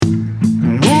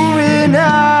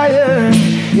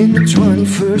in the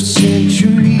 21st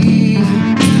century.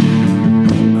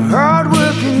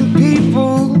 Hard-working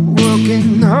people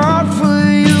working hard for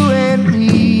you and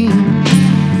me.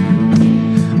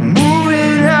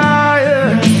 Moving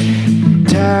higher,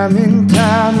 time and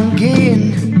time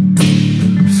again.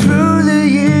 Through the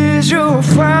years you'll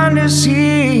find us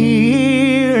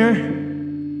here.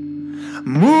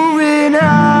 Moving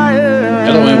higher.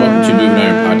 Hello and welcome to Moving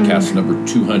Iron Podcast number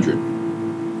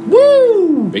 200.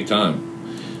 Woo! Big time.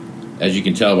 As you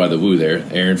can tell by the woo there,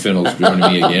 Aaron Fintel's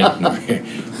joining me again.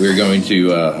 We're going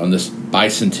to, on this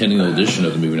bicentennial edition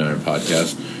of the Moving Iron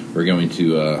Podcast, we're going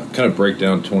to kind of break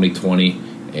down 2020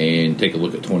 and take a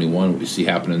look at 21, what we see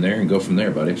happening there, and go from there,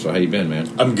 buddy. So how you been, man?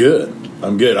 I'm good.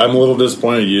 I'm a little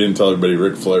disappointed you didn't tell everybody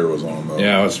Ric Flair was on, though.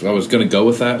 Yeah, I was going to go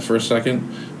with that for a second,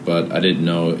 but I didn't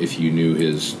know if you knew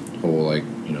his whole, like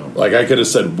I could have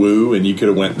said woo, and you could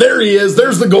have went, there he is,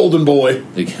 there's the golden boy.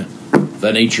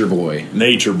 The nature boy.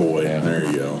 Nature boy. Yeah. There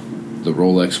you go. The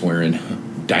Rolex wearing,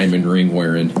 diamond ring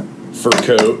wearing. Fur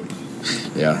coat.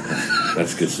 Yeah,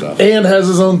 that's good stuff. And has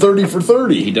his own 30 for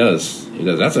 30. He does.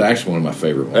 That's actually one of my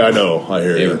favorite ones. I know. I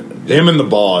hear you. Him and the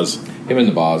Boz. Him and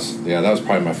the Boz. Yeah, that was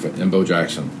probably my favorite. And Bo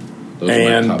Jackson. Those and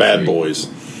were my top Bad three. Boys.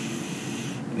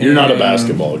 You're not a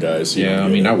basketball guy. So yeah, I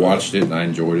mean, I watched it and I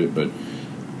enjoyed it, but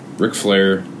Ric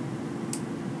Flair,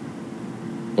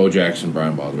 Bo Jackson,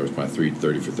 Brian Bosworth was my top three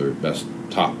 30 for 30s.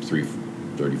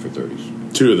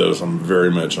 Two of those I'm very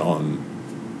much on.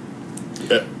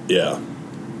 Yeah.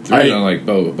 The reason I like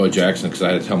Bo Jackson, because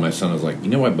I had to tell my son, I was like, you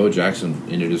know why Bo Jackson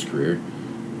ended his career?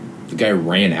 The guy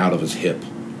ran out of his hip.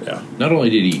 Yeah. Not only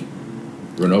did he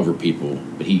run over people,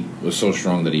 but he was so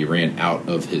strong that he ran out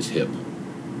of his hip.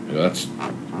 That's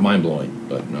mind-blowing,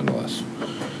 but nonetheless.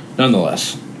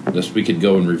 We could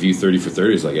go and review 30 for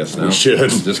 30s, I guess, now. We should.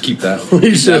 Just keep that,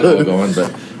 We should. that going.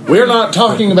 But we're not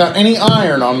talking about any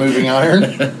iron on Moving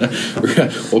Iron.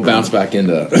 we'll bounce back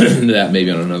into that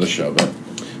maybe on another show. But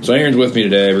so Aaron's with me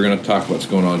today. We're going to talk what's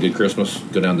going on. Good Christmas.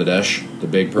 Go down to Desh, the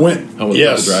big purple home of the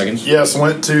Purple Dragons. Yes,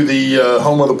 went to the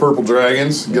home of the Purple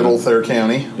Dragons, good old Thayer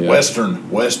County, Yeah.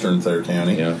 Western Thayer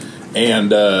County. Yeah.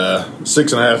 And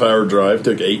 6.5 hour drive,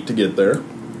 took 8 to get there.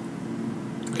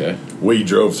 Okay. We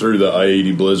drove through the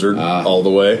I-80 blizzard all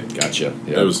the way. Gotcha.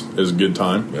 It was a good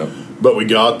time. Yep. But we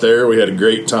got there, we had a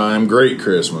great time, great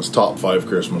Christmas, top 5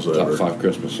 Christmas ever. Top 5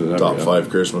 Christmases ever. Top yeah. 5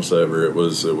 Christmas ever. It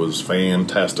was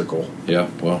fantastical. Yeah,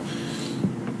 well,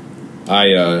 I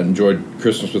enjoyed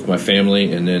Christmas with my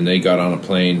family, and then they got on a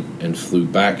plane and flew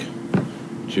back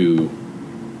to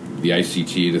the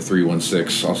ICT, the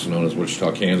 316, also known as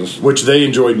Wichita, Kansas. Which they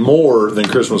enjoyed more than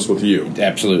Christmas with you.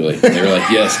 Absolutely. They were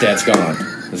like, yes, Dad's gone.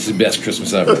 This is the best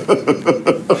Christmas ever.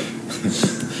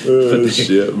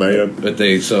 Shit,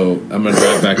 man. So I'm going to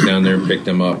drive back down there and pick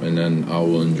them up, and then I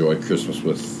will enjoy Christmas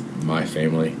with my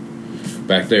family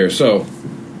back there. So,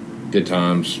 good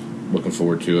times. Looking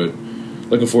forward to it.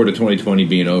 Looking forward to 2020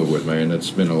 being over with, man.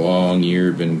 It's been a long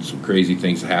year. Been some crazy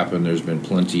things happen. There's been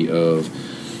plenty of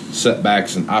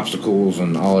setbacks and obstacles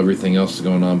and everything else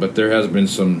going on. But there has been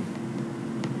some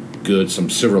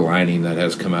silver lining that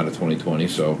has come out of 2020.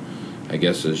 So, I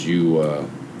guess as you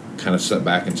kind of sit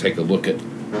back and take a look at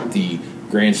the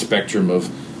grand spectrum of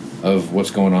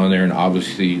what's going on there, and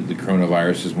obviously the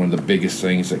coronavirus is one of the biggest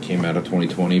things that came out of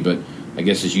 2020, but I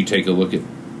guess as you take a look at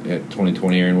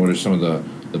 2020, Aaron, what are some of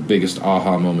the biggest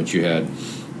aha moments you had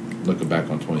looking back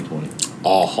on 2020?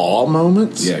 Aha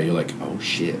moments? Yeah, you're like, oh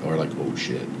shit, or like, oh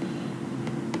shit.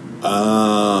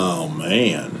 Oh,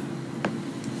 man.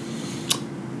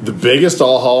 The biggest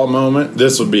aha moment,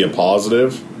 this would be a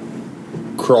positive,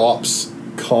 crops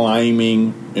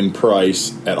climbing in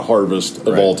price at harvest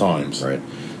of all times. Right.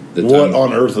 What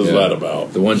on earth is that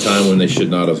about? The one time when they should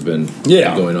not have been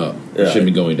going up. They should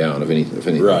be going down, if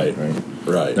anything. Right.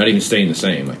 Not even staying the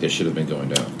same. Like, they should have been going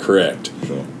down. Correct.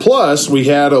 Sure. Plus, we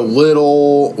had a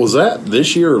little, was that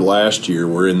this year or last year?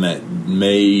 We're in that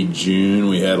May, June,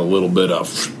 we had a little bit of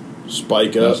spike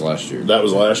up. That was last year. That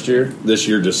was last year? This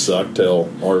year just sucked till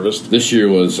harvest? This year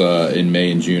was in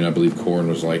May and June. I believe corn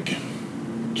was like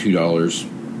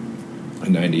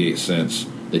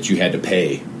 $2.98 that you had to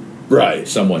pay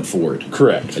someone for it.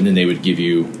 Correct. And then they would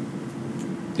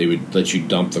let you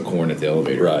dump the corn at the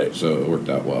elevator. Right. So it worked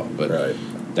out well. But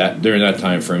that during that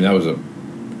time frame, that was a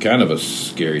kind of a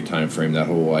scary time frame. That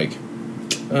whole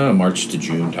March to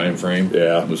June time frame.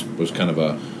 Yeah. Was kind of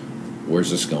a, where's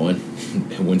this going?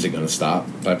 And when's it going to stop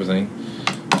type of thing.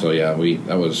 So yeah,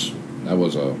 that was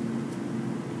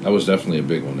definitely a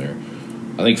big one there.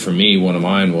 I think for me, one of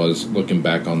mine was, looking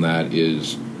back on that,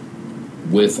 is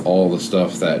with all the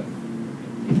stuff that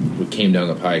came down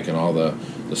the pike and all the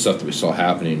stuff that we saw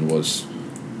happening, was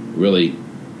really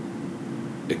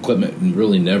equipment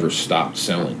really never stopped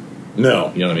selling.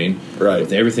 No. You know what I mean? Right.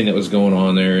 With everything that was going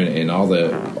on there, and all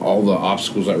the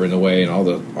obstacles that were in the way, and all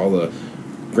the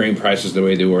grain prices the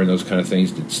way they were, and those kind of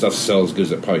things, did stuff sell as good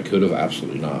as it probably could have?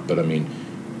 Absolutely not. But I mean,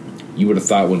 you would have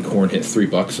thought when corn hit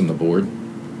 $3 on the board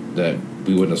that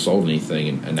we wouldn't have sold anything,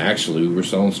 and actually we were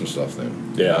selling some stuff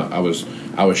then. Yeah. I was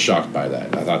shocked by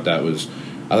that. I thought we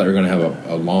were going to have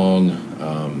a long,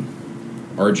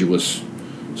 arduous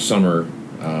summer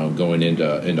going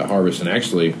into harvest, and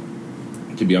actually,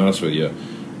 to be honest with you,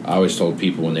 I always told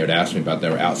people when they would ask me about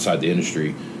that, were outside the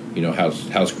industry, you know,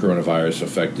 how's coronavirus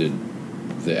affected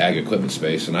the ag equipment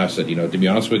space, and I said, you know, to be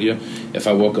honest with you, if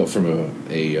I woke up from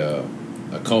a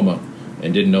coma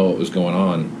and didn't know what was going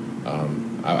on,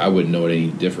 I wouldn't know it any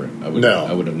different. I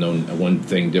would have known one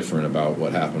thing different about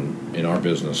what happened in our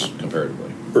business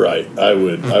comparatively. Right. I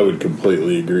would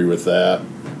completely agree with that.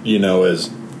 You know,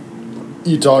 as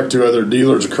you talk to other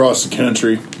dealers across the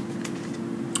country,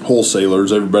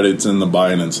 wholesalers, everybody that's in the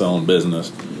buying and selling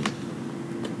business,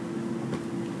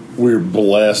 we're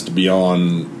blessed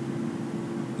beyond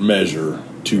measure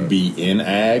to be in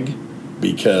ag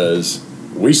because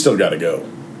we still got to go.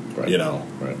 Right. You know,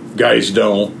 right. Guys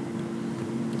don't.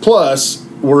 Plus,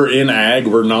 we're in ag.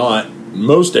 We're not.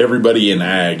 Most everybody in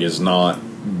ag is not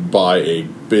by a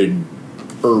big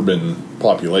urban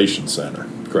population center.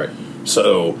 Correct.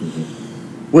 So,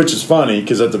 which is funny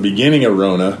because at the beginning of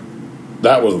Rona,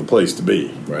 that was the place to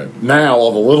be. Right. Now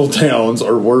all the little towns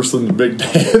are worse than the big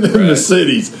than the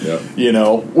cities. Yep. You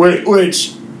know,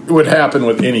 which would happen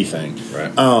with anything.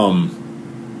 Right.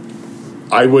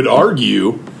 I would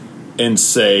argue and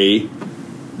say,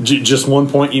 just one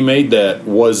point you made, that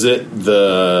was it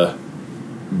the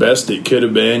best it could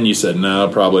have been? You said no,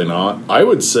 probably not. I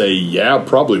would say yeah,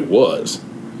 probably was.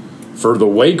 For the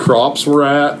way crops were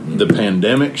at, the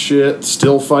pandemic shit,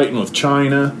 still fighting with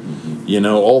China, you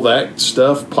know, all that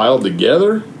stuff piled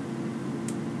together,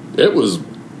 it was,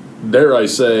 dare I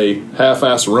say,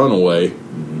 half-ass runaway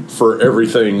for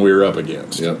everything we were up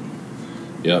against. Yep.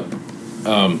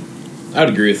 I'd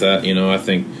agree with that. You know, I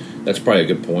think that's probably a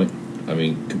good point. I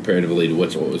mean, comparatively to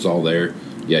what was all there,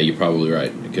 yeah, you're probably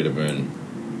right. It could have been.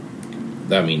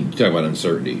 I mean, you talk about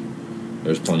uncertainty.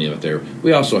 There's plenty of it there.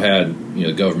 We also had, you know,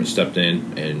 the government stepped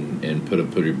in and put a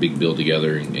big bill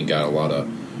together and got a lot of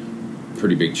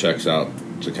pretty big checks out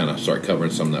to kind of start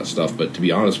covering some of that stuff. But to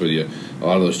be honest with you, a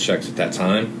lot of those checks at that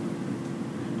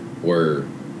time were,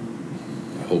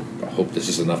 I hope this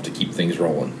is enough to keep things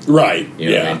rolling. Right. You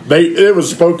know yeah. what I mean? It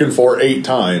was spoken for 8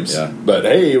 times. Yeah. But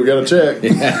hey, we got a check.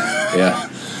 Yeah.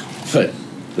 But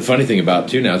the funny thing about it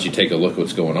too now, as you take a look at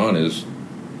what's going on, is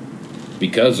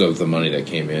because of the money that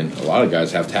came in, a lot of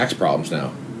guys have tax problems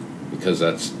now because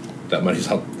that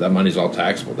money's all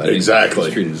taxable. That exactly.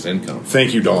 It's treated as income.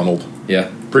 Thank you, Donald. Yeah.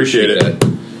 Appreciate it.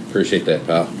 Appreciate that,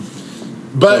 pal.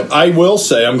 But I will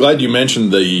say, I'm glad you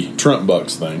mentioned the Trump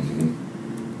Bucks thing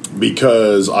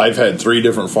because I've had 3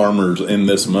 different farmers in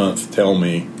this month tell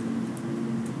me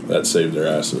that saved their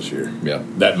ass this year. Yeah.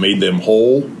 That made them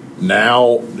whole.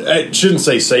 Now, I shouldn't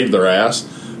say saved their ass,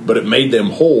 but it made them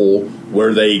whole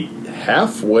where they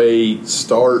halfway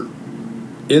start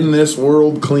in this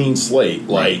world clean slate.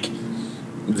 Like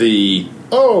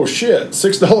oh shit,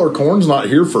 $6 corn's not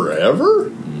here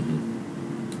forever?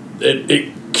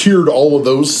 It cured all of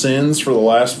those sins for the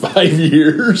last 5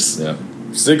 years. Yeah.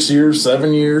 6 years,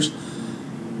 7 years.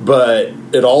 But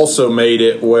it also made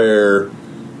it where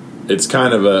it's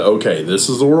kind of okay, this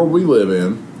is the world we live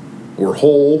in. We're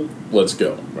whole, let's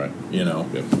go. Right. You know.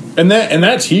 Yep. And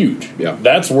that's huge. Yeah.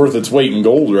 That's worth its weight in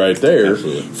gold right there.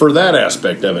 Absolutely. For that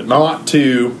aspect of it. Not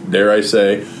to, dare I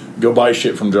say, go buy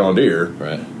shit from John Deere.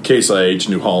 Right. Case IH,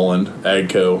 New Holland,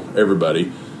 Agco,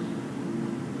 everybody.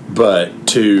 But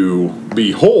to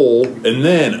be whole, and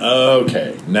then,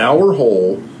 okay, now we're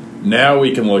whole. Now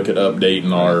we can look at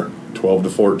updating our 12 to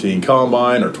 14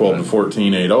 combine or 12 to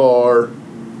 14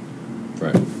 8R.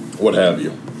 Right. What have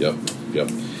you. Yep.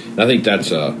 And I think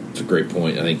that's a great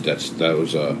point. I think that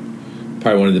was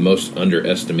probably one of the most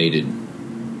underestimated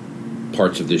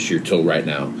parts of this year till right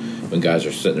now, when guys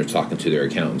are sitting there talking to their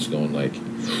accountants, going like,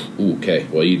 "Ooh, okay,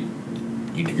 well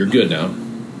you're good now,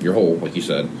 you're whole, like you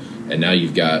said, and now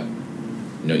you've got,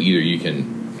 you know, either you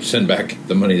can send back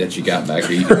the money that you got back,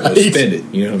 or you can spend it.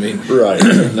 You know what I mean? Right.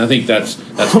 And I think that's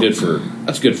good for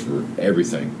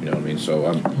everything. You know what I mean?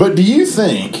 So But do you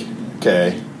think?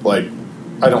 Okay, like,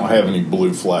 I don't have any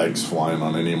blue flags flying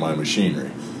on any of my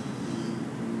machinery.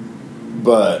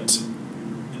 But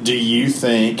do you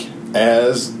think,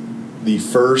 as the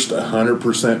first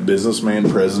 100% businessman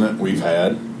president we've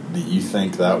had, do you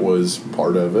think that was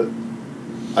part of it?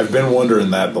 I've been wondering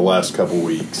that the last couple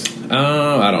weeks.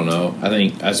 I don't know. I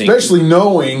think Especially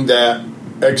knowing that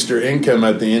extra income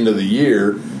at the end of the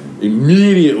year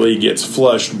immediately gets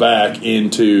flushed back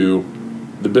into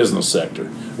the business sector.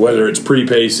 Whether it's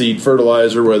prepay seed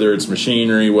fertilizer, whether it's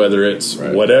machinery, whether it's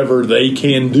whatever they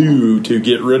can do to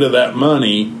get rid of that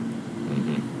money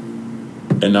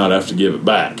and not have to give it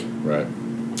back. Right.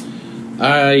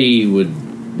 I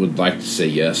would like to say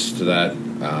yes to that.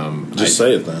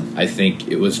 Say it then. I think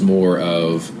it was more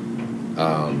of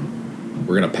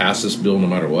we're going to pass this bill no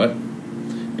matter what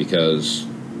because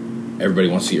everybody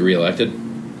wants to get reelected,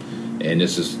 and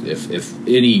this is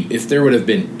if there would have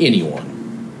been anyone,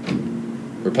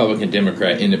 Republican,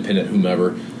 Democrat, Independent,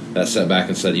 whomever, that sat back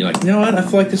and said, you know what, I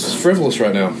feel like this is frivolous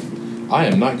right now. I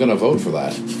am not going to vote for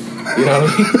that. You know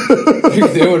what I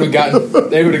mean? they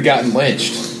would have gotten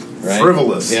lynched. Right?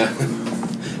 Frivolous. Yeah.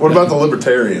 What about the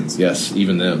libertarians? Yes,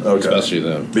 even them, especially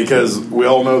them. Because we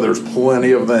all know there's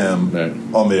plenty of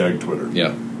them on the Egg Twitter.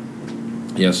 Yeah.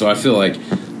 Yeah, so I feel like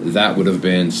that would have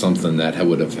been something that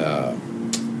would have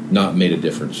not made a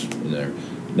difference in there.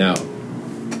 Now,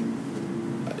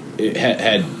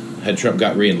 had Trump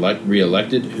got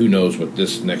reelected, who knows what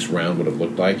this next round would have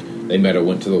looked like. They might have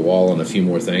went to the wall on a few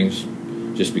more things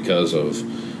just because of,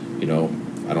 I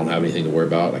don't have anything to worry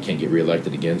about. I can't get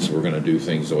reelected again, so we're going to do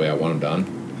things the way I want them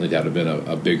done. I think that would have been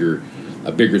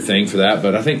a bigger thing for that.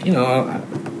 But I think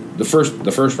the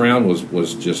first round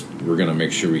was just we're going to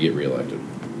make sure we get reelected.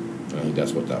 I think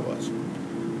that's what that was.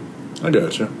 I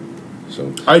gotcha.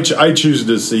 So I choose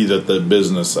to see that the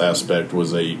business aspect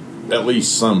was at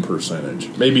least some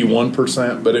percentage, maybe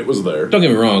 1%, but it was there. Don't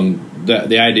get me wrong.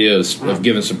 The idea of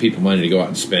giving some people money to go out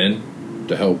and spend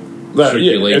to help.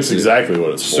 That's exactly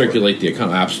what it's circulate the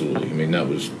economy. Absolutely. I mean, that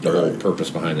was the whole purpose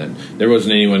behind that. There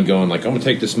wasn't anyone going like, I'm going to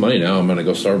take this money now. I'm going to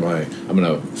go I'm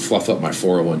going to fluff up my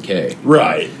 401k.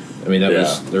 Right. I mean, that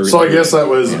was. So I guess that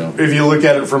was. If you look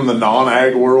at it from the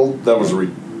non-ag world, that was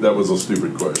a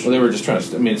stupid question. Well, they were just trying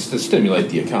to. It's to stimulate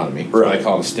the economy. Right. I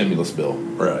call it a stimulus bill.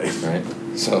 Right. Right.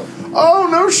 So. Oh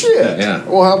no shit. Yeah.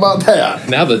 Well, how about that?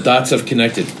 Now the dots have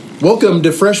connected. Welcome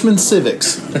to freshman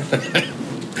civics.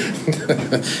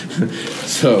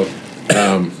 So,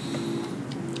 a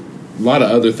lot of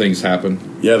other things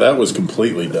happened. Yeah, that was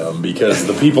completely dumb because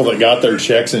the people that got their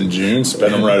checks in June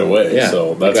spent them right away. Yeah,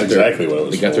 so that's exactly what it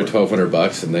was. They got their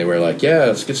 $1,200 and they were like, "Yeah,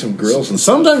 let's get some grills." And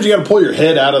sometimes you got to pull your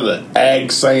head out of the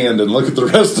ag sand and look at the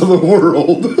rest of the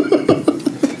world.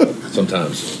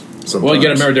 Sometimes. Well, you got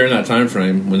to remember during that time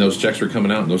frame when those checks were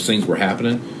coming out and those things were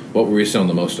happening. What were we selling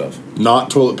the most of? Not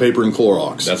toilet paper and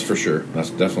Clorox. That's for sure. That's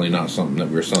definitely not something that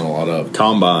we were selling a lot of.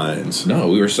 Combines. No,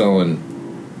 we were selling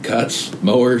cuts,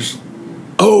 mowers.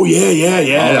 Oh, yeah.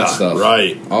 All that stuff.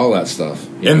 Right. All that stuff.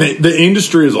 And the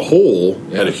industry as a whole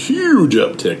had a huge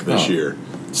uptick this year.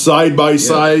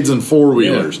 Side-by-sides and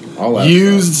four-wheelers. Yeah. All that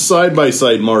used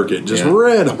side-by-side market. Just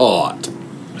red hot.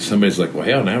 Somebody's like, well,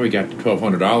 hell, now we got the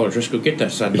 $1,200. Let's go get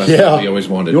that side-by-side we always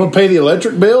wanted. You want to pay the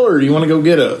electric bill or do you want to go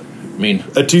get a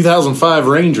 2005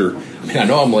 Ranger? I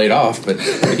know I'm laid off, but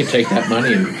we can take that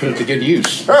money and put it to good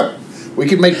use. We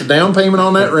can make the down payment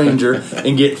on that Ranger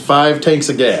and get 5 tanks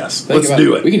of gas. Let's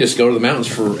do it. We can just go to the mountains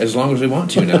for as long as we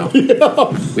want to now.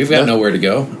 We've got nowhere to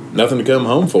go. Nothing to come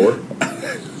home for.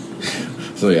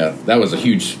 So, yeah, that was a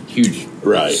huge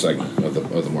segment of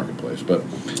the marketplace. But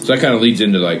so that kind of leads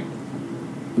into, like,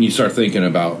 when you start thinking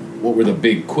about what were the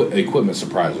big equipment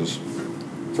surprises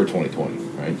for 2020,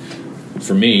 right?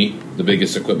 For me, the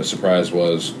biggest equipment surprise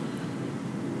was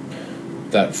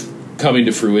that coming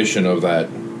to fruition of that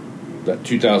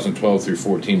 2012 through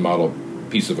 14 model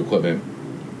piece of equipment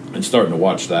and starting to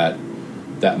watch that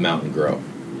mountain grow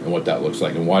and what that looks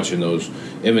like and watching those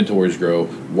inventories grow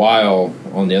while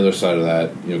on the other side of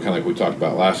that, kind of like we talked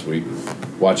about last week,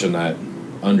 watching that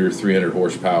under 300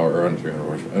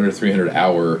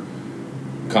 hour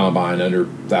combine, under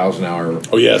 1,000 hour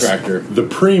tractor. The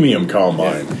premium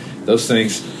combine. Yeah. Those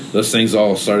things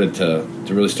all started to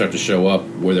really start to show up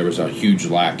where there was a huge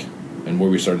lack and where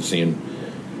we started seeing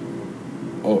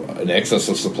an excess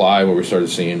of supply, where we started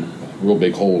seeing real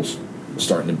big holes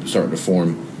starting to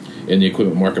form in the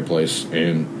equipment marketplace,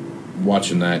 and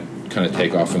watching that kind of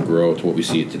take off and grow to what we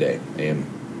see today. And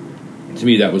to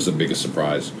me, that was the biggest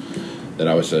surprise that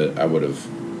I would have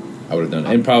done.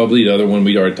 And probably the other one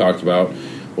we'd already talked about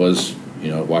was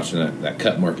watching that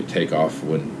cut market take off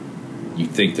when you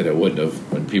think that it wouldn't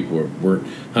have, when people weren't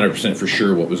 100% for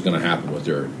sure what was going to happen with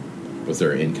their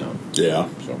income. Yeah.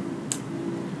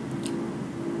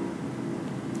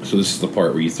 So this is the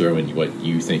part where you throw in what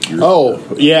you think you're... Oh,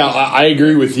 yeah, I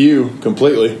agree with you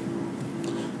completely.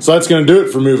 So that's going to do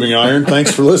it for Moving Iron.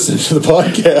 Thanks for listening to the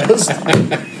podcast.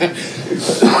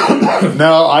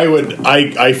 No,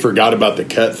 I forgot about the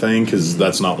cut thing because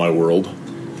that's not my world.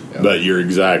 Yep. But you're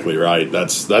exactly right.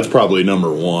 That's probably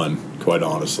number one, quite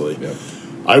honestly. Yep.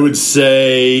 I would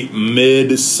say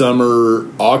mid-summer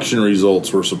auction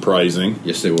results were surprising.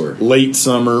 Yes, they were. Late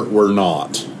summer were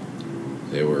not.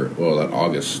 They were, well, that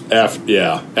August.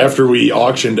 After we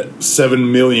auctioned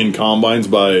 7 million combines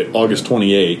by August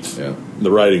 28th, the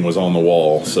writing was on the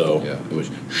wall. So yeah, it was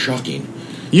shocking.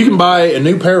 You can buy a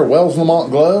new pair of Wells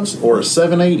Lamont gloves or a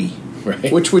 780.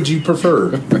 Right. Which would you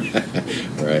prefer?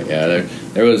 Right, yeah.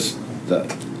 There was,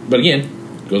 but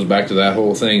again, goes back to that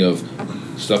whole thing of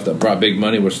stuff that brought big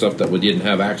money was stuff that we didn't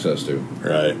have access to.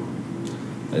 Right.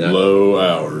 And that, low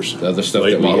hours. The other stuff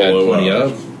that we had plenty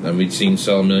of, and we'd seen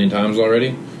sell a million times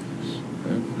already.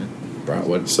 Brought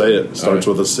what? Say it. Starts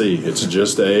with a C. It's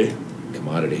just a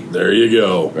commodity. There you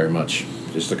go. Very much.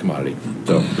 Just a commodity.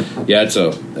 So, yeah,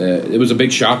 it was a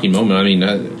big shocking moment. I mean,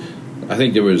 I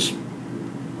think there was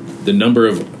the number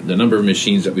of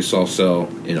machines that we saw sell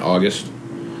in August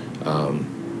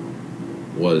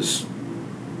was,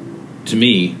 to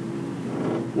me,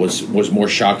 was more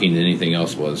shocking than anything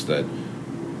else. Was that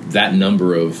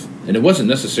number of, and it wasn't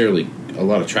necessarily a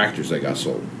lot of tractors that got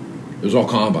sold. It was all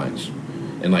combines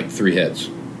and like 3 heads.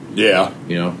 Yeah,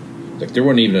 like there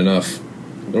weren't even enough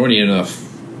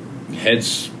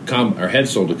heads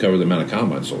sold to cover the amount of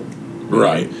combines sold.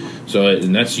 Right. So,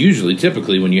 and that's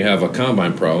typically when you have a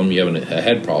combine problem, you have a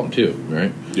head problem too,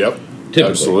 right? Yep. Typically.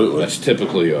 Absolutely. That's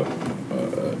typically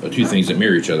two things that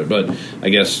mirror each other. But I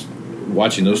guess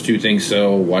watching those two things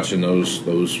sell, watching those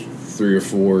 3 or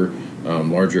 4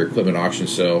 larger equipment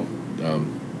auctions sell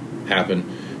happen,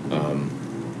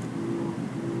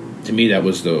 to me that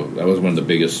was one of the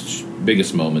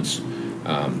biggest moments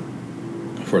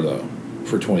for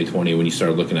 2020 when you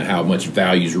started looking at how much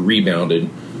values rebounded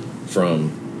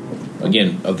from,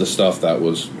 again, of the stuff that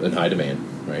was in high demand,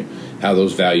 right? How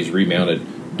those values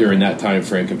rebounded during that time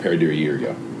frame compared to a year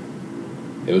ago.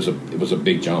 It was a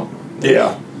big jump.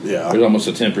 Yeah. There's almost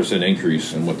a 10%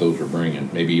 increase in what those were bringing,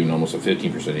 maybe even almost a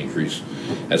 15% increase.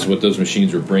 That's what those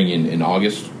machines were bringing in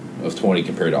August of 20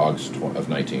 compared to August of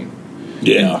 19.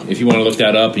 Yeah. And if you want to look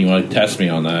that up and you want to test me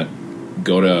on that,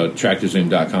 go to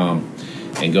TractorZoom.com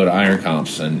and go to Iron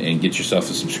Comps and get yourself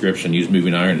a subscription. Use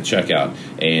Moving Iron at checkout,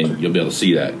 and you'll be able to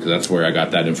see that because that's where I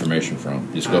got that information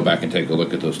from. Just go back and take a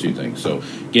look at those two things. So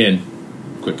again,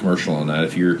 quick commercial on that.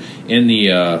 If you're in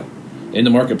the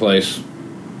marketplace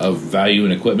of value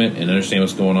and equipment and understand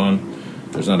what's going on,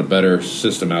 there's not a better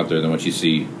system out there than what you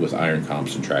see with Iron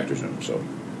Comps and TractorZoom. So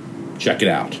check it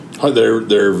out.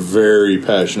 They're very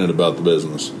passionate about the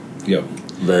business. Yep.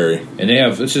 Very. And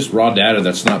it's just raw data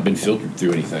that's not been filtered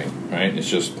through anything, right? It's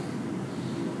just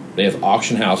they have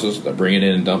auction houses that bring it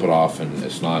in and dump it off, and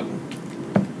it's not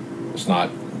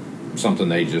something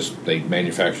they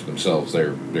manufacture themselves.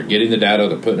 They're getting the data,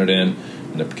 they're putting it in,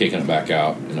 and they're kicking it back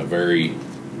out in a very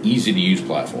easy to use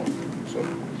platform. So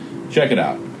check it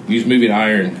out. Use Moving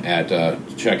Iron at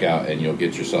checkout, and you'll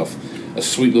get yourself a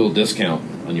sweet little discount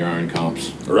on your Iron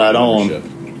Comps. Right on.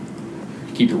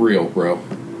 Keep it real, bro.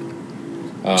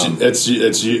 That's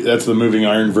the Moving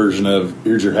Iron version of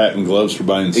here's your hat and gloves for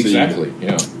buying seed. Exactly.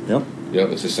 Yeah. Yep.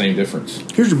 It's the same difference.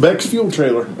 Here's your Beck's fuel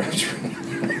trailer.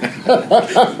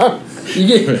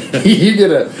 you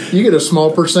get a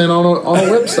small percent on a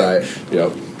website.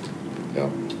 Yep.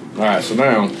 All right. So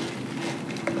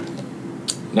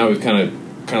now we've kind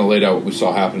of laid out what we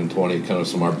saw happen in 20. Kind of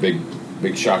some of our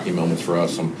big shocking moments for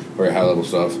us. Some very high level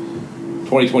stuff.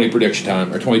 2020 prediction time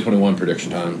or 2021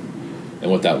 prediction time, and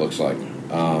what that looks like.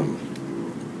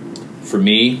 For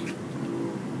me,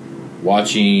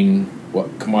 watching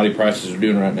what commodity prices are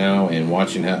doing right now and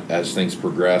watching as things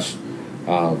progress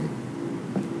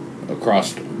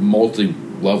across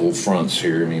multi-level fronts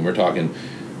here. I mean, we're talking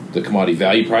the commodity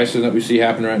value prices that we see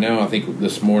happen right now. I think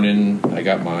this morning I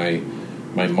got my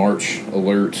March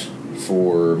alert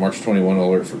for March 21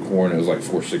 alert for corn. It was like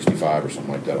 465 or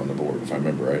something like that on the board, if I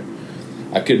remember right.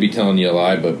 I could be telling you a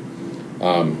lie, but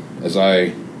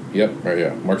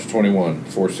March 21,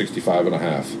 465 and a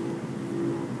half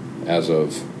as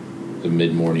of the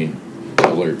mid-morning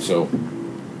alert. So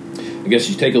I guess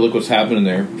you take a look what's happening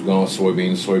there. It's going with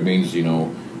soybeans. Soybeans,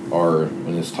 are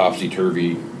when it's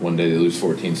topsy-turvy. One day they lose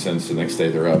 14 cents, the next day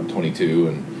they're up 22,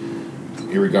 and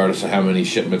irregardless of how many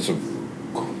shipments of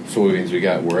soybeans we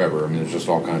got wherever, I mean, there's just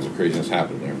all kinds of craziness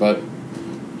happening there. But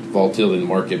volatility in the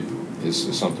market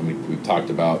is something we've talked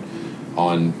about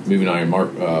on Moving Iron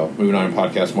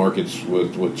podcast markets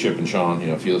with Chip and Sean.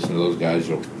 If you listen to those guys,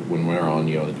 when we're on,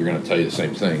 they're going to tell you the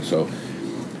same thing. So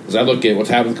as I look at what's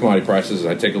happened with commodity prices,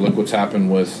 I take a look what's happened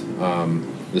with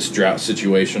this drought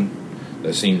situation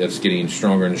that's getting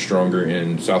stronger and stronger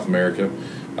in South America.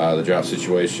 The drought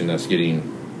situation that's getting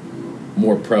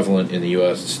more prevalent in the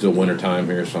U.S. It's still wintertime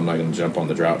here, so I'm not going to jump on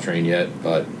the drought train yet,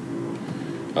 but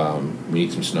we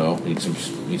need some snow, need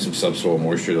some subsoil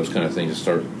moisture, those kind of things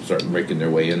to start making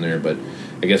their way in there. But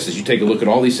I guess as you take a look at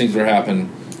all these things that are happening,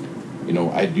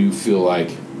 I do feel like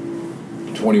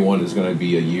 21 is going to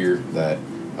be a year that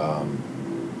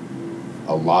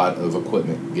a lot of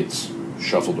equipment gets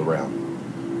shuffled around.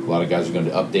 A lot of guys are going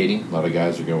to updating. A lot of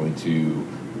guys are going to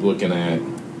looking at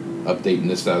updating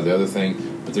this, that, or the other thing.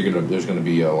 But there's going to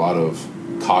be a lot of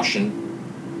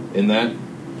caution in that,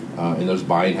 in those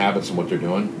buying habits and what they're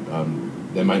doing.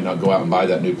 They might not go out and buy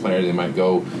that new planter. They might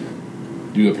go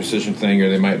do a precision thing, or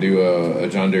they might do a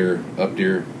John Deere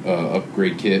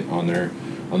upgrade kit on their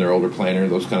older planter.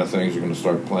 Those kind of things are going to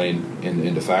start playing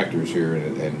into factors here,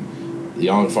 and the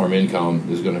on-farm income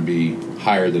is going to be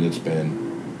higher than it's been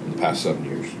in the past 7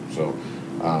 years. So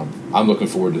I'm looking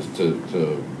forward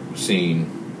to seeing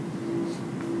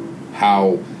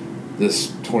how this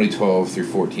 2012 through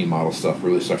 14 model stuff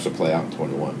really starts to play out in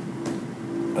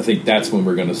 21. I think that's when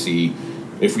we're going to see,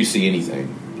 if we see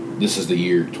anything, this is the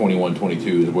year 21,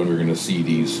 22 is when we're going to see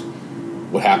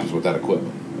what happens with that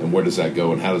equipment and where does that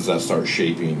go and how does that start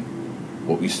shaping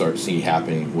what we start seeing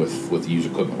happening with the used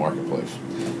equipment marketplace,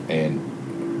 and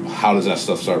how does that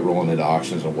stuff start rolling into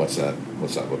auctions, and what's that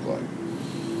look like?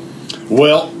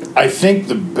 Well, I think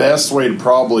the best way to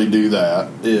probably do that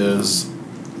is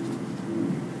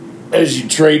as you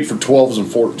trade for 12s and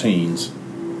 14s.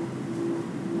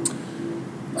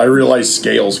 I realize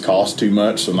scales cost too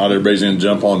much, so not everybody's going to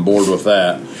jump on board with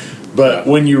that. But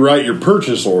when you write your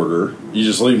purchase order, you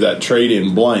just leave that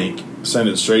trade-in blank, send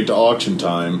it straight to auction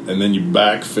time, and then you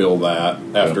backfill that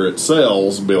after it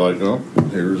sells and be like, oh,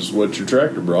 here's what your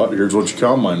tractor brought, here's what your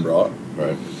combine brought.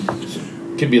 Right.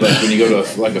 Could be like when you go to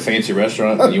a fancy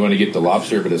restaurant and you want to get the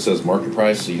lobster, but it says market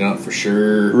price, so you're not for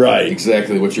sure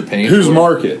exactly what you're paying Whose for.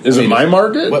 market? Is it my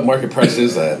market? What market price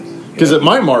is that? Because at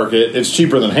my market, it's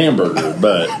cheaper than hamburger,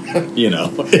 but,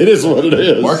 it is what it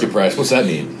is. Market price, what's that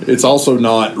mean? It's also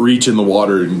not reach in the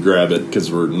water and grab it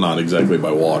because we're not exactly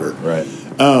by water. Right.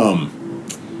 A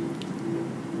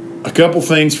couple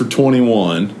things for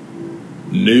 21.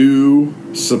 New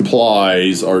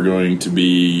supplies are going to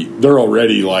be, they're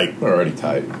already tight.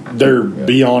 They're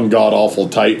beyond god-awful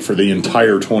tight for the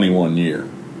entire 21 year.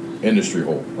 Industry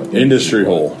hole. Industry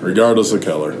hole, regardless of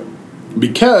color. Yeah.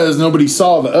 Because nobody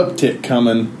saw the uptick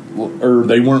coming, or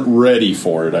they weren't ready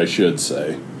for it, I should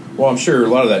say. Well, I'm sure a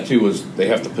lot of that, too, was they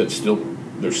have to put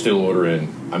their still order in,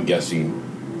 I'm guessing,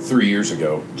 3 years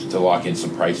ago to lock in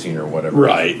some pricing or whatever.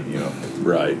 Right.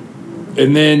 Right.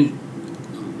 And then,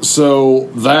 so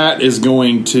that is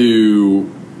going to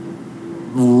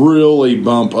really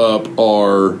bump up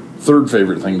our third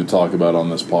favorite thing to talk about on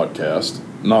this podcast.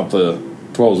 Not the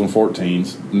 12s and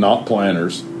 14s, not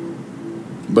planners,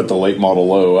 but the late model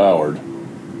low Howard.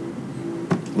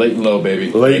 Late and low,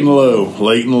 baby. Late and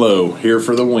low. Here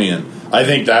for the win. I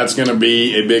think that's going to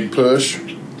be a big push.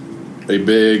 A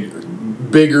bigger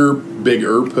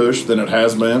push than it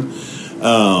has been.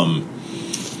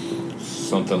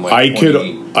 Something like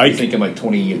thinking like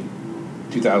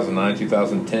 2009,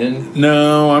 2010?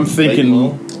 No, I'm thinking...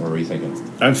 Or what are you thinking?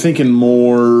 I'm thinking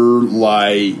more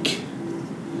like...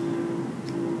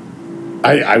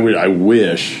 I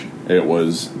wish it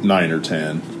was 9 or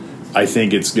 10. I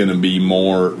think it's going to be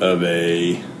more of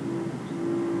a...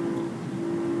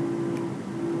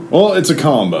 Well, it's a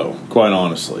combo, quite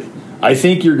honestly. I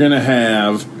think you're going to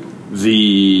have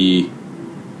the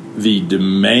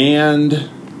demand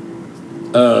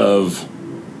of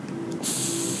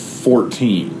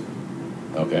 14.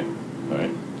 Okay. All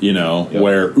right.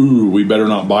 Where, we better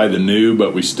not buy the new,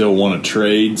 but we still want to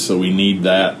trade, so we need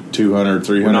that 200,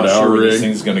 300 hour sure rig. This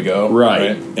thing's going to go.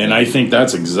 Right. And I think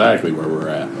that's exactly where we're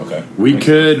at. Okay. We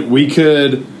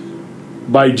could,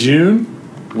 by June,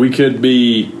 we could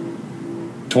be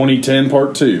 2010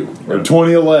 part 2, or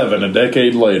 2011, a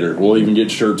decade later. We'll even get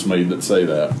shirts made that say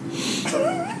that.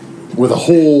 With a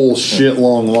whole shit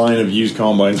long line of used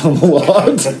combines on the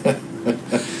lot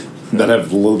that have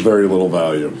very little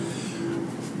value.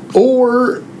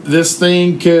 Or this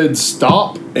thing could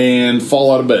stop and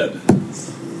fall out of bed.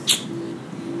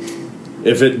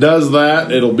 If it does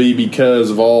that, it'll be because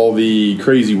of all the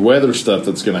crazy weather stuff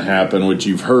that's going to happen, which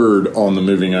you've heard on the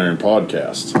Moving Iron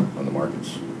podcast. On the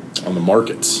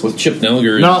markets. With Chip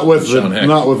Nelliger and not with Sean Heck.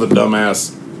 Not with a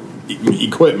dumbass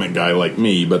equipment guy like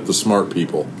me, but the smart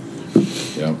people.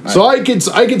 Yeah. So I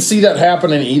could see that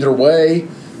happening either way.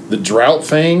 The drought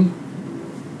thing,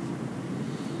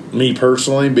 me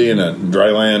personally, being a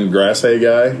dryland grass hay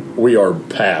guy, we are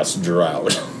past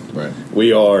drought. Right.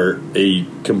 We are a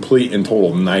complete and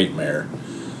total nightmare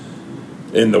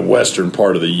in the western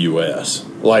part of the U.S.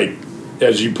 Like,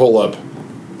 as you pull up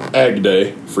Ag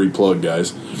Day, free plug,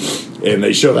 guys, and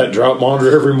they show that drought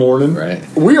monitor every morning, Right.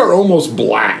 we are almost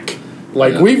black.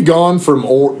 Like, we've gone from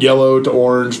yellow to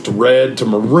orange to red to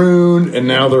maroon, and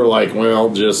now they're like, well,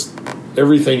 just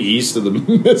everything east of the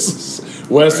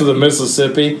west of the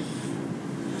Mississippi.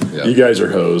 Yep. You guys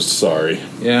are hosed. Sorry.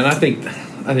 Yeah, and I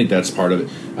think that's part of it.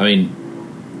 I mean,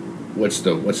 what's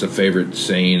the favorite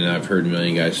saying that I've heard a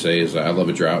million guys say is, "I love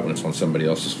a drought when it's on somebody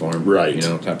else's farm," Right? You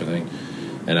know, type of thing.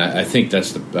 And I think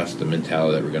that's the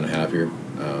mentality that we're going to have here.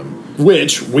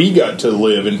 Which we got to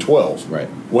live in 12, Right?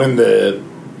 When the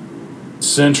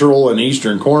Central and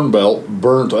Eastern Corn Belt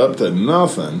burnt up to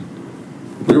nothing,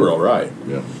 we were all right.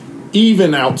 Yeah.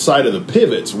 Even outside of the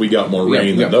pivots, we got more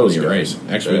rain than those guys.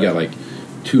 Actually, we got like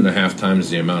 2.5 times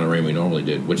the amount of rain we normally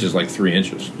did, which is like 3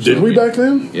 inches. Did we back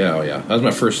then? Yeah, oh yeah.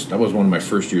 That was one of my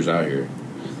first years out here,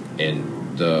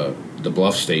 and the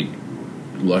bluff stayed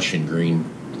lush and green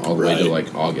all the way to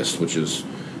like August, which is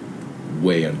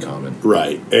way uncommon.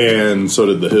 Right, and so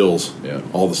did the hills. Yeah,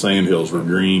 all the sand hills were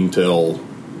green till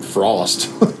frost.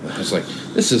 I was like,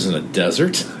 this isn't a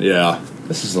desert. Yeah,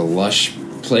 this is a lush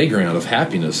playground of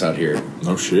happiness out here.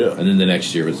 No shit. And then the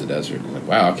next year was the desert. I'm like,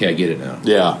 wow, okay, I get it now.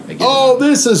 Yeah.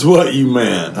 This is what you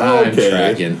meant. I'm Okay.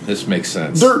 tracking. This makes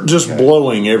sense. Dirt just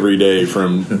blowing every day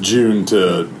from June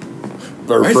to,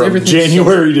 or from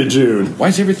January to June. Why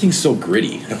is everything so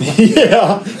gritty?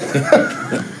 Yeah.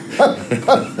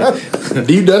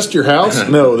 Do you dust your house?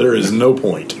 No, there is no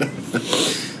point.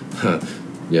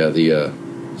 Yeah,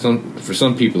 for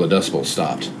some people the Dust Bowl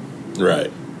stopped.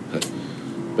 Right.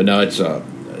 But no, it's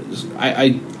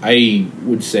I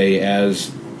would say as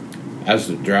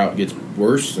the drought gets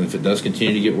worse, and if it does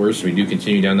continue to get worse, we do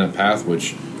continue down that path,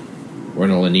 which we're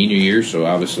in a La Nina year, so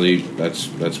obviously that's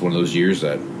one of those years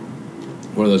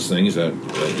one of those things that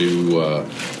do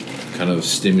kind of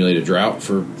stimulate a drought,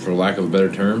 for lack of a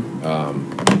better term.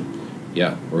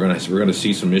 Yeah, we're gonna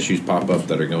see some issues pop up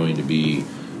that are going to be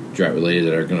drought related,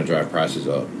 that are going to drive prices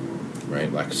up,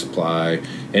 right? Lack of supply.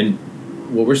 And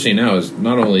what we're seeing now is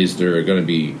not only is there going to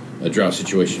be a drought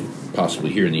situation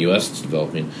possibly here in the U.S. that's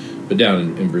developing, but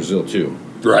down in Brazil too.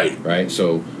 Right.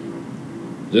 So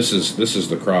this is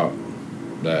the crop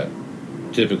that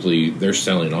typically they're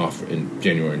selling off in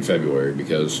January and February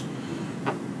because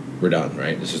we're done,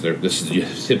 right? This is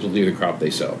typically the crop they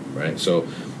sell, right? So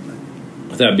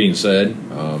with that being said,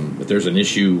 if there's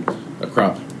a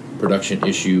crop production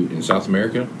issue in South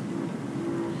America,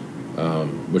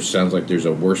 which sounds like there's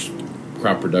a worse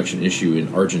crop production issue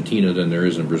in Argentina than there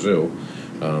is in Brazil.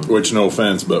 Which, no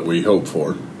offense, but we hope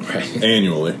for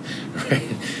annually. Right.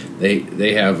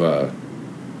 They have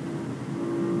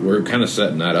we're kind of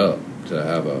setting that up to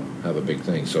have a big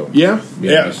thing. So yeah.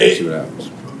 Let's see what happens.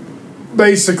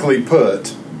 Basically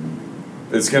put,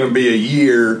 it's going to be a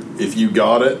year if you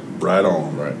got it right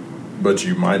on, right, but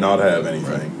you might not have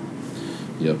anything. Right.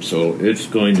 Yep. So it's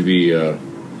going to be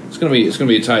it's going to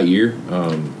be a tight year.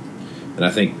 And I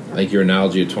think your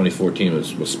analogy of 2014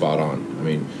 was spot on. I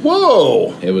mean,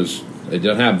 whoa! It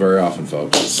doesn't happen very often,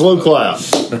 folks. Slow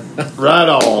claps. Right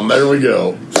on. There we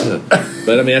go.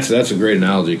 But I mean, that's a great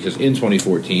analogy, because in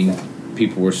 2014,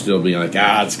 people were still being like,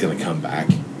 it's going to come back,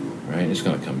 right? It's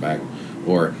going to come back,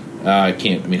 or I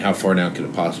can't. I mean, how far down could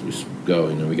it possibly go?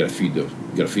 You know, we got to feed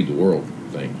the world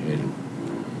thing, and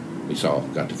we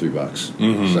got to $3.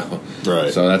 Mm-hmm.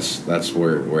 So that's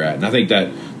where we're at. And I think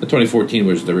that the 2014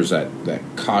 there was that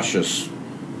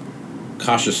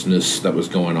cautiousness that was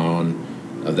going on,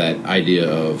 of that idea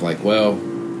of like, well,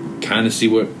 kind of see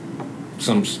what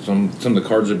some of the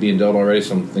cards are being dealt already,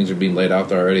 some things are being laid out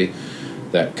there already.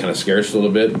 That kind of scares us a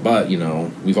little bit, but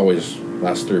we've always,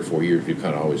 last 3 or 4 years, we've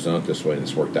kind of always done it this way, and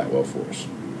it's worked out well for us.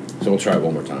 So we'll try it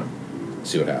one more time,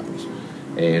 see what happens.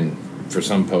 And for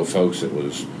some folks, it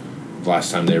was the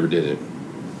last time they ever did it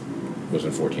was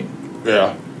in 14.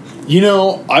 Yeah.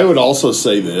 I would also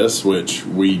say this, which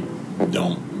we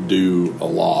don't do a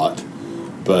lot,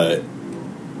 but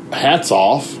hats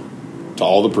off to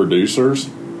all the producers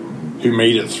who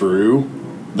made it through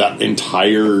that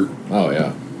entire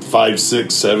 5,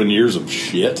 6, 7 years of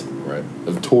shit, right?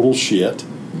 Of total shit,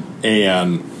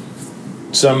 and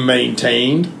some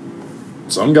maintained,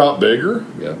 some got bigger.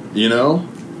 Yeah,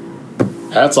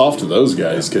 hats off to those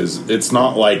guys, because it's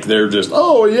not like they're just,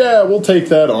 we'll take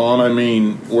that on. I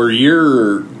mean,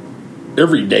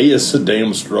 every day is a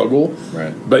damn struggle,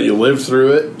 right? But you lived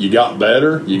through it, you got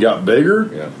better, you got bigger.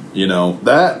 Yeah,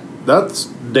 that's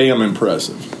damn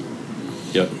impressive.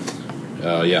 Yep.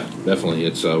 Yeah, definitely.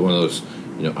 It's one of those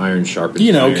iron sharpens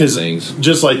You know, iron because things.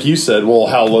 just like you said, well,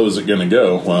 how low is it going to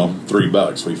go? Well,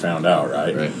 $3 we found out,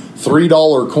 right?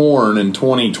 $3 corn in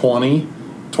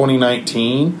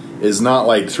 2019 is not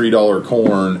like $3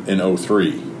 corn in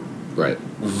 03. Right.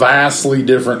 Vastly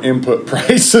different input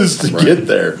prices to get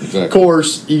there. Exactly. Of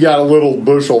course, you got a little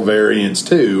bushel variance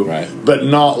too, right? But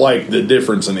not like the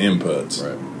difference in inputs.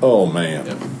 Right. Oh man.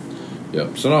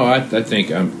 Yep. So no, I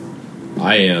think I'm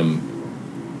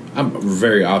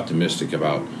very optimistic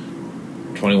about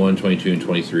 21, 22, and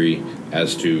 23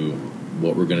 as to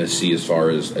what we're going to see as far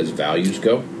as values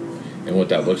go and what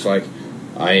that looks like.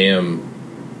 I am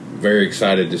very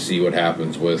excited to see what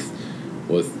happens with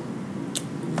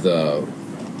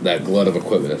that glut of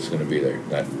equipment that's going to be there.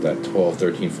 That 12,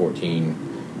 13, 14,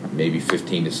 maybe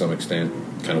 15 to some extent.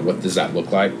 Kind of what does that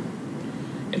look like,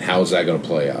 and how is that going to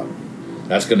play out?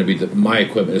 That's going to be my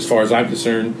equipment. As far as I'm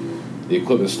concerned, the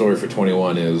equipment story for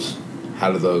 21 is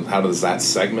how does that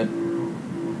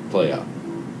segment play out?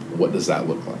 What does that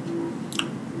look like?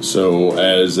 So,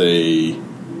 as a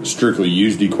strictly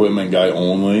used equipment guy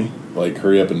only, like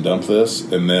hurry up and dump this,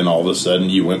 and then all of a sudden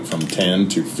you went from 10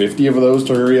 to 50 of those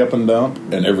to hurry up and dump,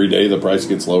 and every day the price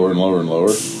gets lower and lower and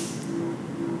lower.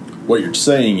 What you're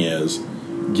saying is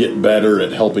get better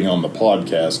at helping on the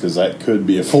podcast, because that could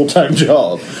be a full-time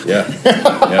job. Yeah.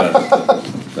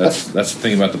 That's the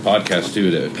thing about the podcast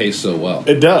too, that it pays so well.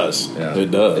 It does. Yeah.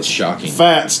 It does. It's shocking.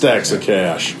 Fat stacks of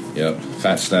cash. Yep.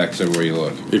 Fat stacks everywhere you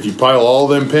look. If you pile all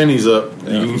them pennies up,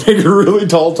 you can make a really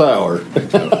tall tower.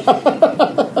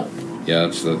 Yeah,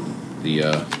 it's the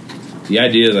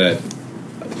idea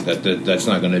that's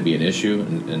not going to be an issue,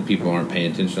 and people aren't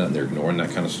paying attention to that, and they're ignoring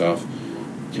that kind of stuff.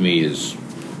 To me, is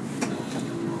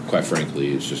quite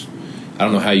frankly, it's just I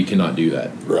don't know how you cannot do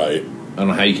that. Right. I don't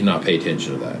know how you cannot pay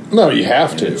attention to that. No, you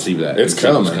have to. And see that it's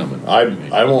coming.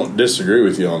 I won't disagree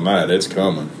with you on that. It's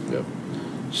coming. Yep.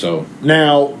 So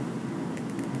now,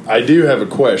 I do have a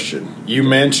question. You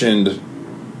mentioned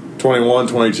 21,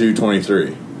 22,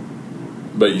 23,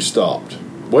 but you stopped.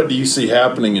 What do you see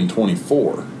happening in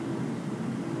 24?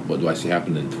 What do I see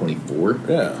happening in 24?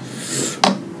 Yeah.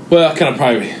 Well,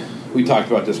 we talked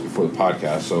about this before the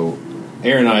podcast. So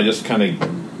Aaron and I just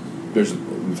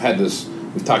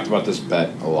we've talked about this bet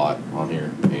a lot on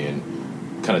here, and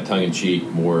kind of tongue-in-cheek,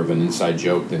 more of an inside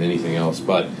joke than anything else.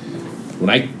 But when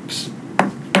I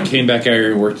came back out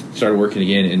here and started working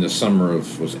again in the summer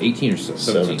of, was 18 or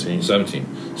 17? 17.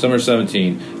 Summer of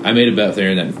 17, I made a bet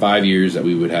there that in 5 years that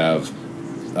we would have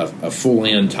a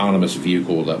fully autonomous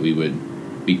vehicle that we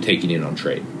would be taking in on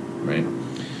trade, right?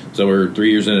 So we're 3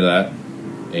 years into that,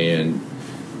 and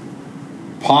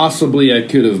possibly I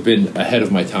could have been ahead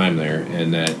of my time there,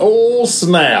 and that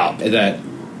snap that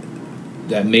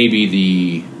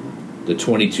maybe the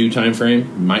 22 time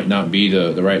frame might not be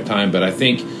the right time, but I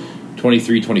think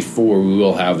 23, 24 we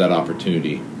will have that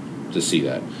opportunity to see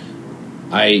that.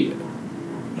 I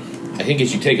think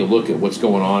as you take a look at what's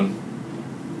going on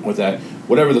with that,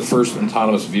 whatever the first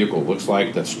autonomous vehicle looks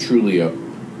like, that's truly a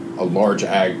large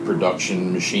ag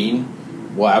production machine,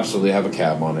 will absolutely have a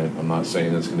cab on it. I'm not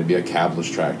saying it's going to be a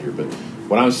cabless tractor, but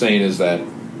what I'm saying is that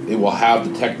it will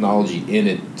have the technology in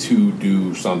it to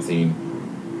do something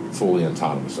fully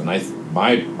autonomous. And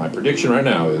my prediction right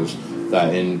now is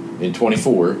that in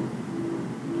 24,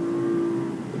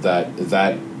 that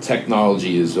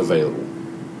technology is available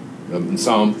in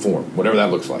some form, whatever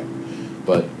that looks like.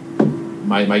 But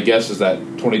my guess is that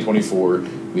 2024,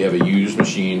 we have a used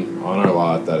machine on our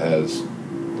lot that is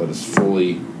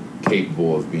fully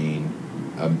capable of being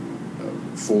a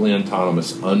fully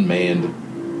autonomous, unmanned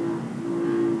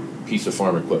piece of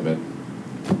farm equipment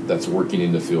that's working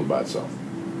in the field by itself,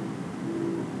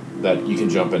 that you can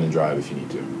jump in and drive if you need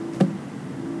to.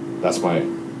 That's my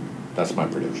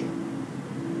prediction.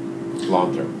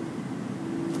 Long term.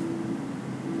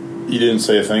 You didn't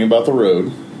say a thing about the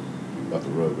road. About the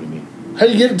road, what do you mean? How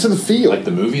do you get it to the field? Like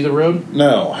the movie The Road?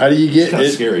 No. How do you get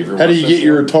it? Scary. How do you get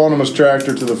your autonomous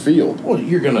tractor to the field? Well,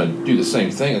 you're going to do the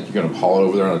same thing. Like you're going to haul it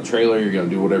over there on a trailer. You're going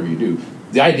to do whatever you do.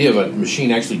 The idea of a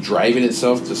machine actually driving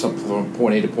itself to from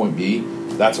point A to point B,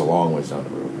 that's a long ways down the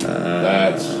road.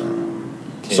 That's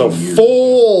 10 so years.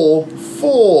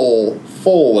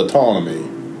 full autonomy.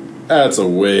 That's a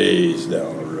ways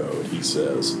down the road, he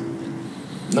says.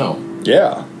 No.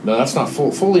 Yeah. No, that's not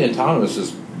fully autonomous.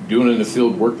 Is doing it in the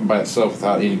field, working by itself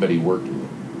without anybody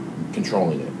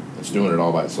controlling it. It's doing it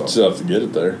all by itself. Still have to get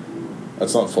it there.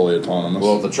 That's not fully autonomous.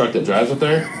 Well, the truck that drives it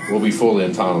there will be fully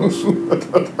autonomous.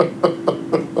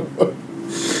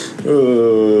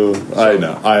 I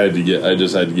know. I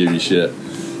just had to give you shit.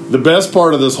 The best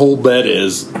part of this whole bet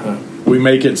is we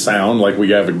make it sound like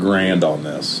we have $1,000 on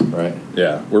this. Right.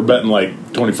 Yeah, we're betting like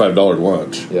 $25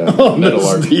 lunch. Yeah. On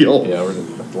this deal. Yeah,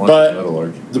 but metal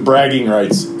large. The bragging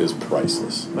rights is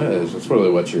priceless. That is. That's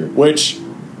really what you're. Which,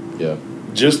 yeah.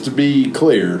 Just to be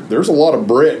clear, there's a lot of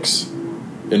bricks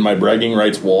in my bragging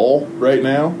rights wall right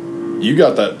now. You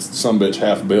got that sumbitch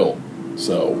half built,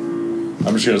 so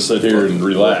I'm just gonna sit here and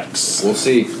relax. We'll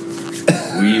see.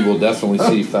 We will definitely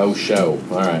see. Faux show.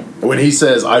 All right. When he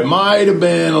says I might have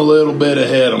been a little bit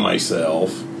ahead of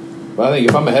myself, but I think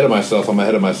if I'm ahead of myself, I'm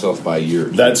ahead of myself by a year.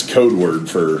 That's code word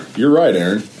for you're right,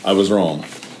 Aaron. I was wrong.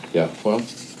 Yeah. Well,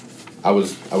 I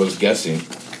was guessing,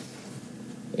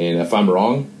 and if I'm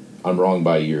wrong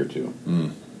by a year or two.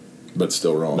 But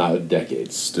still wrong. Not a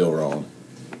decade. Still wrong.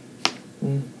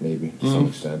 Maybe to some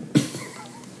extent.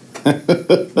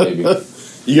 Maybe.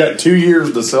 You got 2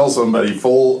 years to sell somebody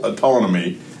full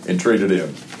autonomy and trade it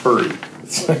in. Hurry.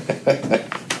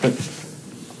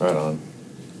 Right on.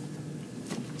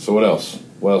 So what else?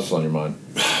 What else is on your mind?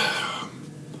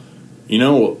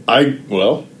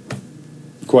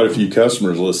 Quite a few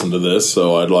customers listen to this,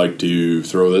 so I'd like to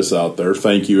throw this out there.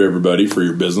 Thank you, everybody, for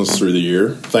your business through the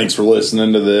year. Thanks for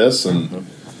listening to this, and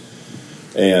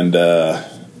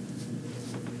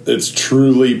it's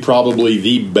truly probably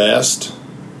the best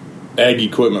ag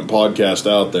equipment podcast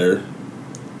out there,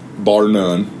 bar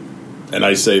none. And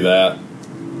I say that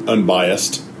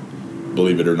unbiased,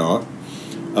 believe it or not.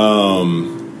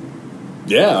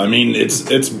 Yeah, I mean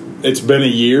it's been a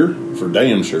year for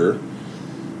damn sure.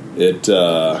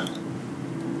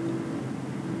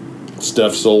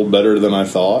 Stuff sold better than I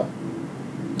thought.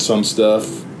 Some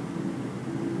stuff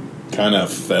kind of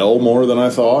fell more than I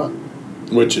thought,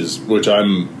 which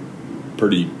I'm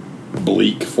pretty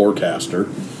bleak forecaster.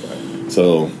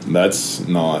 So that's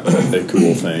not a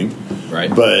cool thing. Right.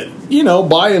 But,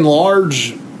 by and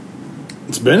large,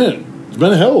 it's been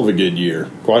a hell of a good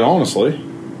year, quite honestly.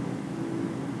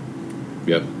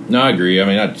 Yep. No, I agree. I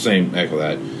mean, I'd echo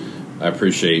that. I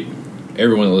appreciate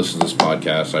everyone that listens to this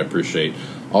podcast. I appreciate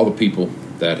all the people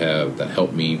that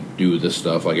helped me do this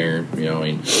stuff, like Aaron.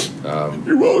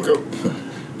 You're welcome.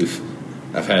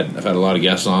 I've had a lot of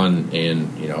guests on,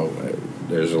 and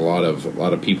there's a lot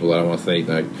of people that I want to thank.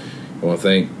 I want to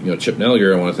thank Chip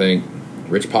Nelliger. I want to thank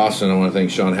Rich Poston. I want to thank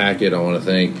Sean Hackett. I want to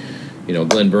thank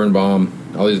Glenn Birnbaum.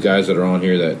 All these guys that are on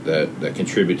here that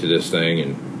contribute to this thing,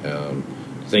 and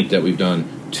think that we've done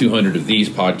 200 of these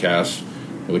podcasts,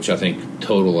 which I think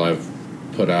total I've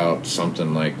put out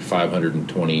something like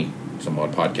 520 some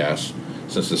odd podcasts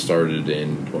since this started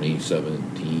in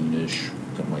 2017-ish,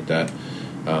 something like that.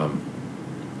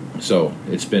 So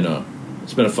it's been a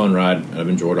fun ride. I've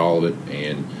enjoyed all of it,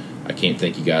 and I can't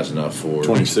thank you guys enough for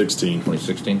 2016.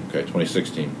 2016, okay,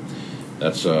 2016.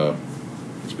 That's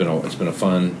it's been a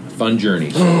fun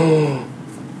journey. So.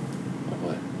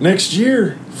 Next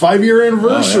year, 5-year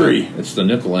anniversary. Oh, yeah. It's the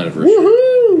nickel anniversary.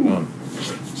 Woohoo!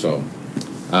 So,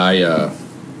 I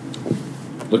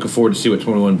looking forward to see what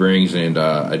 21 brings, and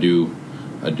I do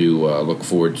look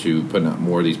forward to putting out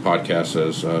more of these podcasts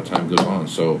as time goes on.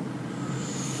 So,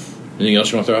 anything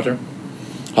else you want to throw out there?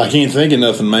 I can't think of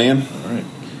nothing, man. All right.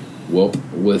 Well,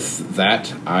 with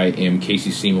that, I am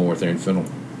Casey Seymour with Aaron Fintel.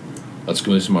 Let's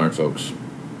go with some iron, folks.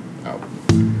 Out.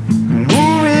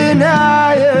 Moving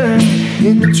higher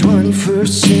in the 21st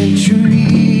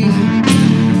century.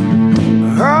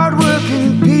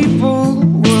 Hard-working people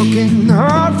working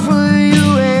hard for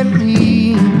you and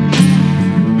me.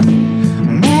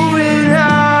 Moving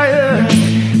higher,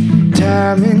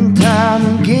 time and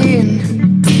time again.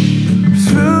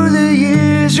 Through the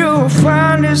years you'll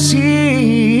find us here.